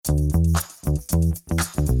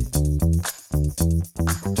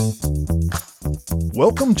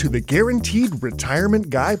Welcome to the Guaranteed Retirement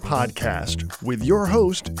Guy podcast with your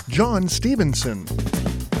host, John Stevenson.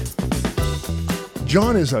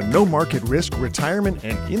 John is a no-market risk retirement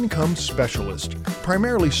and income specialist,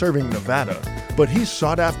 primarily serving Nevada, but he's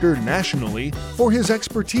sought after nationally for his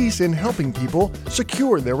expertise in helping people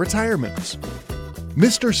secure their retirements.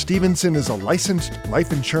 Mr. Stevenson is a licensed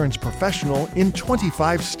life insurance professional in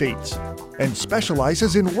 25 states and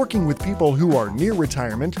specializes in working with people who are near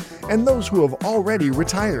retirement and those who have already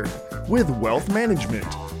retired with wealth management,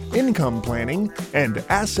 income planning, and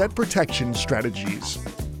asset protection strategies.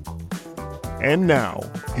 And now,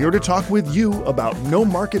 here to talk with you about no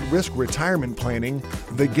market risk retirement planning,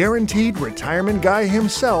 the Guaranteed Retirement Guy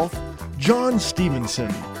himself, John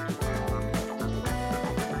Stevenson.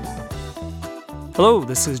 Hello,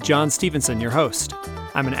 this is John Stevenson, your host.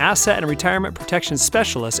 I'm an asset and retirement protection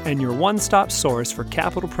specialist and your one-stop source for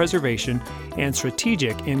capital preservation and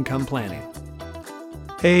strategic income planning.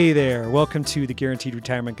 Hey there, welcome to the Guaranteed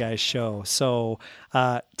Retirement Guy show. So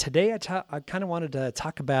today I kind of wanted to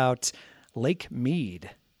talk about Lake Mead,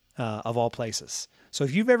 of all places. So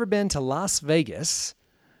if you've ever been to Las Vegas,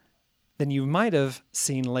 then you might have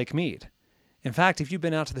seen Lake Mead. In fact, if you've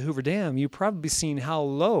been out to the Hoover Dam, you've probably seen how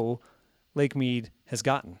low Lake Mead has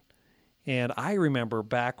gotten. And I remember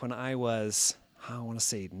back when I was,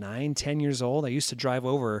 9, 10 years old, I used to drive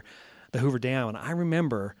over the Hoover Dam, and I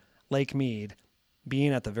remember Lake Mead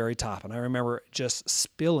being at the very top. And I remember just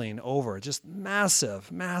spilling over, just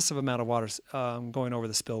massive amount of water going over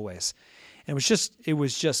the spillways. And it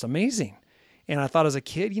was just amazing. And I thought as a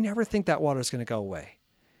kid, you never think that water is going to go away.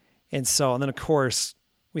 And then of course,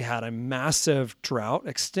 we had a massive drought,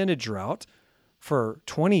 extended drought for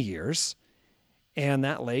 20 years. And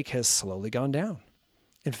that lake has slowly gone down.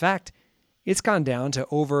 In fact, it's gone down to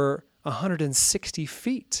over 160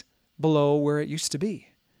 feet below where it used to be.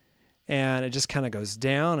 And it just kind of goes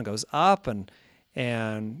down and goes up and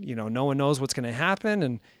no one knows what's going to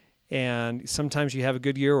happen. And sometimes you have a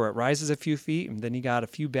good year where it rises a few feet, and then you got a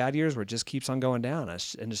few bad years where it just keeps on going down.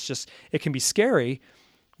 It can be scary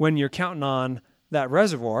when you're counting on that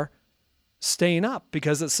reservoir staying up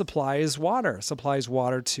because it supplies water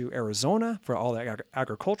to Arizona for all the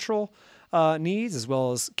agricultural needs, as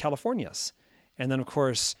well as California's. And then, of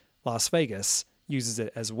course, Las Vegas uses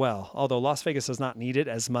it as well, although Las Vegas does not need it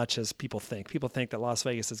as much as people think. People think that Las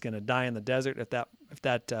Vegas is going to die in the desert if that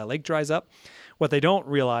lake dries up. What they don't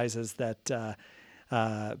realize is that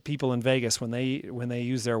people in Vegas, when they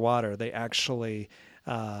use their water, they actually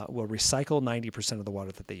will recycle 90% of the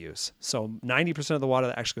water that they use. So 90% of the water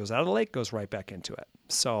that actually goes out of the lake goes right back into it.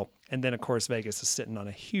 So, and then of course, Vegas is sitting on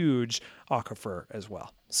a huge aquifer as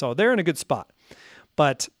well. So they're in a good spot.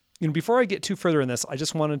 But before I get too further in this, I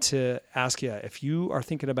just wanted to ask you if you are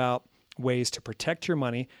thinking about ways to protect your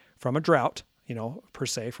money from a drought, per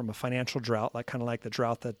se, from a financial drought, like the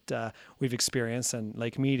drought that we've experienced and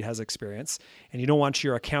Lake Mead has experienced, and you don't want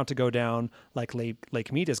your account to go down like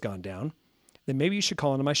Lake Mead has gone down, then maybe you should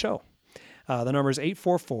call into my show. The number is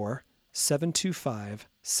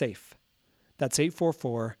 844-725-SAFE. That's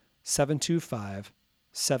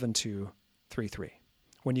 844-725-7233.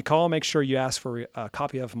 When you call, make sure you ask for a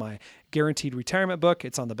copy of my Guaranteed Retirement book.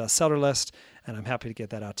 It's on the bestseller list, and I'm happy to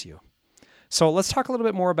get that out to you. So let's talk a little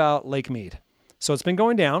bit more about Lake Mead. So it's been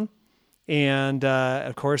going down, and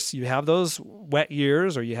of course, you have those wet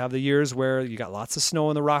years, or you have the years where you got lots of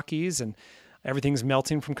snow in the Rockies, and everything's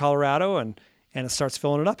melting from Colorado, and it starts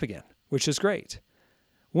filling it up again, which is great.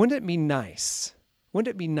 Wouldn't it be nice? Wouldn't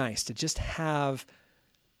it be nice to just have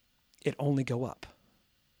it only go up?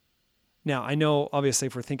 Now, I know, obviously,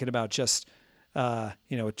 if we're thinking about just,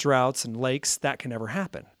 droughts and lakes, that can never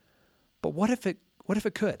happen. But what if it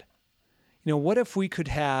could? What if we could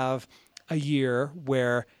have a year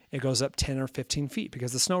where it goes up 10 or 15 feet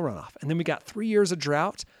because of the snow runoff? And then we got 3 years of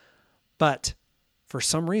drought, but for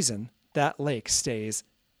some reason, that lake stays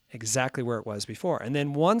exactly where it was before. And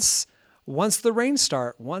then once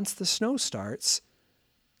the snow starts,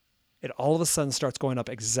 it all of a sudden starts going up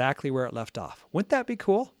exactly where it left off. Wouldn't that be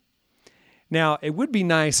cool? Now, it would be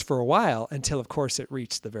nice for a while until, of course, it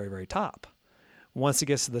reached the very, very top. Once it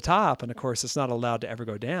gets to the top, and of course, it's not allowed to ever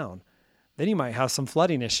go down, then you might have some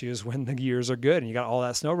flooding issues when the years are good and you got all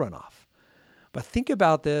that snow runoff. But think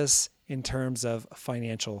about this in terms of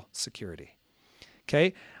financial security.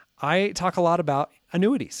 Okay? I talk a lot about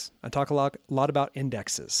annuities. I talk a lot about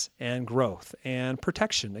indexes and growth and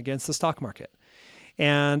protection against the stock market.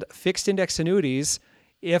 And fixed index annuities,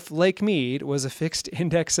 if Lake Mead was a fixed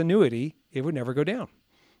index annuity, it would never go down.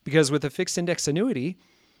 Because with a fixed index annuity,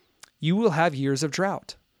 you will have years of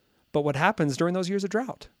drought. But what happens during those years of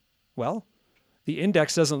drought? Well, the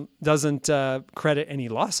index doesn't credit any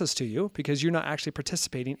losses to you because you're not actually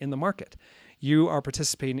participating in the market. You are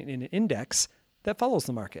participating in an index that follows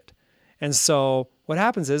the market. And so what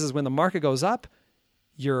happens is when the market goes up,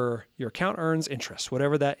 your account earns interest,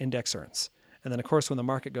 whatever that index earns. And then, of course, when the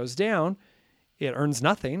market goes down, it earns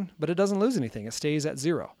nothing, but it doesn't lose anything. It stays at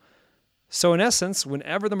zero. So in essence,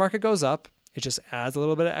 whenever the market goes up, it just adds a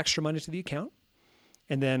little bit of extra money to the account.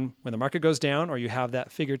 And then when the market goes down, or you have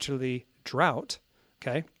that figuratively drought,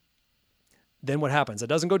 okay, then what happens? It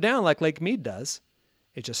doesn't go down like Lake Mead does.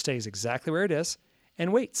 It just stays exactly where it is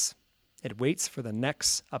and waits. It waits for the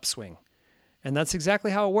next upswing. And that's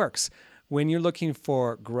exactly how it works. When you're looking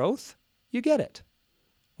for growth, you get it.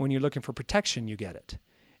 When you're looking for protection, you get it.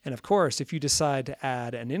 And of course, if you decide to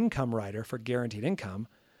add an income rider for guaranteed income,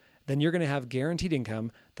 then you're going to have guaranteed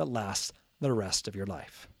income that lasts the rest of your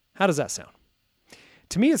life. How does that sound?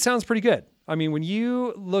 To me, it sounds pretty good. I mean, when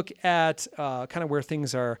you look at kind of where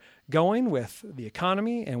things are going with the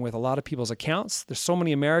economy and with a lot of people's accounts, there's so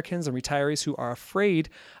many Americans and retirees who are afraid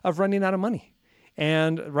of running out of money.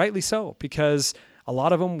 And rightly so, because a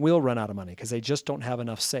lot of them will run out of money because they just don't have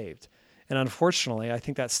enough saved. And unfortunately, I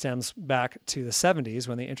think that stems back to the 70s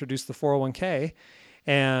when they introduced the 401k,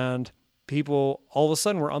 and people all of a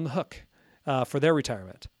sudden were on the hook for their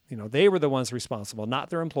retirement. You know, they were the ones responsible, not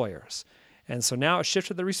their employers. And so now it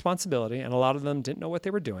shifted the responsibility, and a lot of them didn't know what they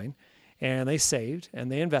were doing, and they saved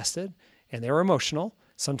and they invested and they were emotional.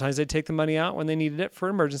 Sometimes they'd take the money out when they needed it for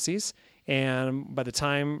emergencies, and by the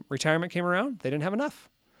time retirement came around, they didn't have enough.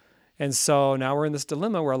 And so now we're in this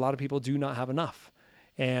dilemma where a lot of people do not have enough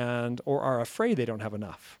or are afraid they don't have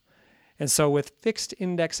enough. And so with fixed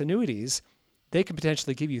index annuities, they could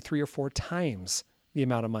potentially give you 3 or 4 times the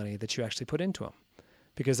amount of money that you actually put into them,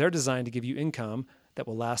 because they're designed to give you income that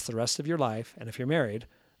will last the rest of your life, and if you're married,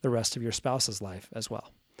 the rest of your spouse's life as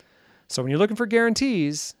well. So when you're looking for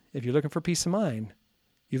guarantees, if you're looking for peace of mind,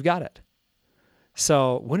 you've got it.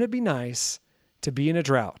 So wouldn't it be nice to be in a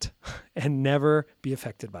drought and never be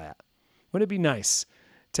affected by it? Wouldn't it be nice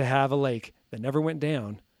to have a lake that never went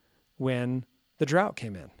down when the drought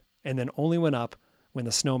came in and then only went up when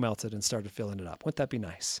the snow melted and started filling it up? Wouldn't that be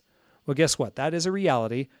nice? Well, guess what? That is a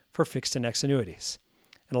reality for fixed index annuities.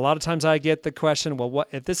 And a lot of times I get the question, well, what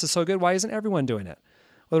if this is so good, why isn't everyone doing it?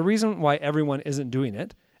 Well, the reason why everyone isn't doing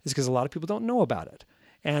it is because a lot of people don't know about it.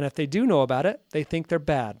 And if they do know about it, they think they're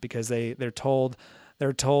bad because they're told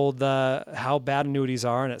how bad annuities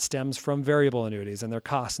are, and it stems from variable annuities and their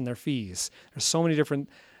costs and their fees. There's so many different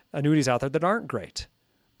annuities out there that aren't great,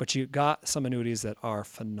 but you got some annuities that are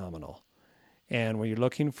phenomenal. And when you're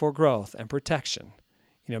looking for growth and protection,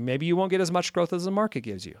 you know, maybe you won't get as much growth as the market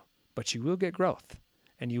gives you, but you will get growth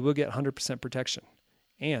and you will get 100% protection.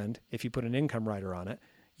 And if you put an income rider on it,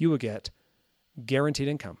 you will get guaranteed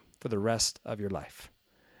income for the rest of your life.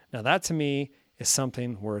 Now that to me is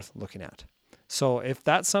something worth looking at. So if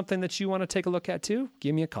that's something that you want to take a look at too,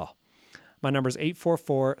 give me a call. My number is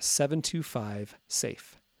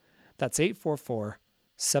 844-725-SAFE. That's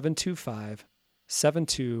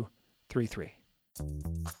 844-725-7233.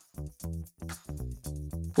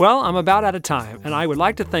 Well, I'm about out of time, and I would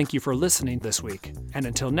like to thank you for listening this week. And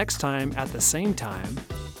until next time at the same time,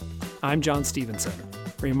 I'm John Stevenson,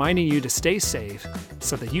 reminding you to stay safe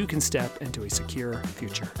so that you can step into a secure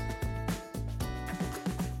future.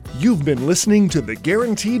 You've been listening to The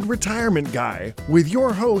Guaranteed Retirement Guy with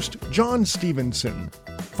your host, John Stevenson.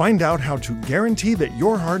 Find out how to guarantee that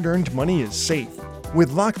your hard-earned money is safe,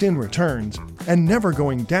 with locked-in returns, and never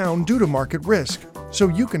going down due to market risk, so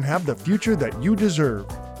you can have the future that you deserve.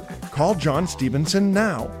 Call John Stevenson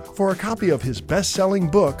now for a copy of his best-selling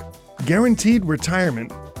book, Guaranteed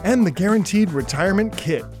Retirement, and the Guaranteed Retirement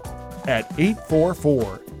Kit at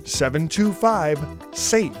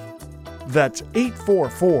 844-725-SAFE. That's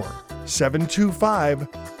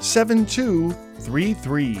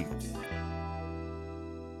 844-725-7233.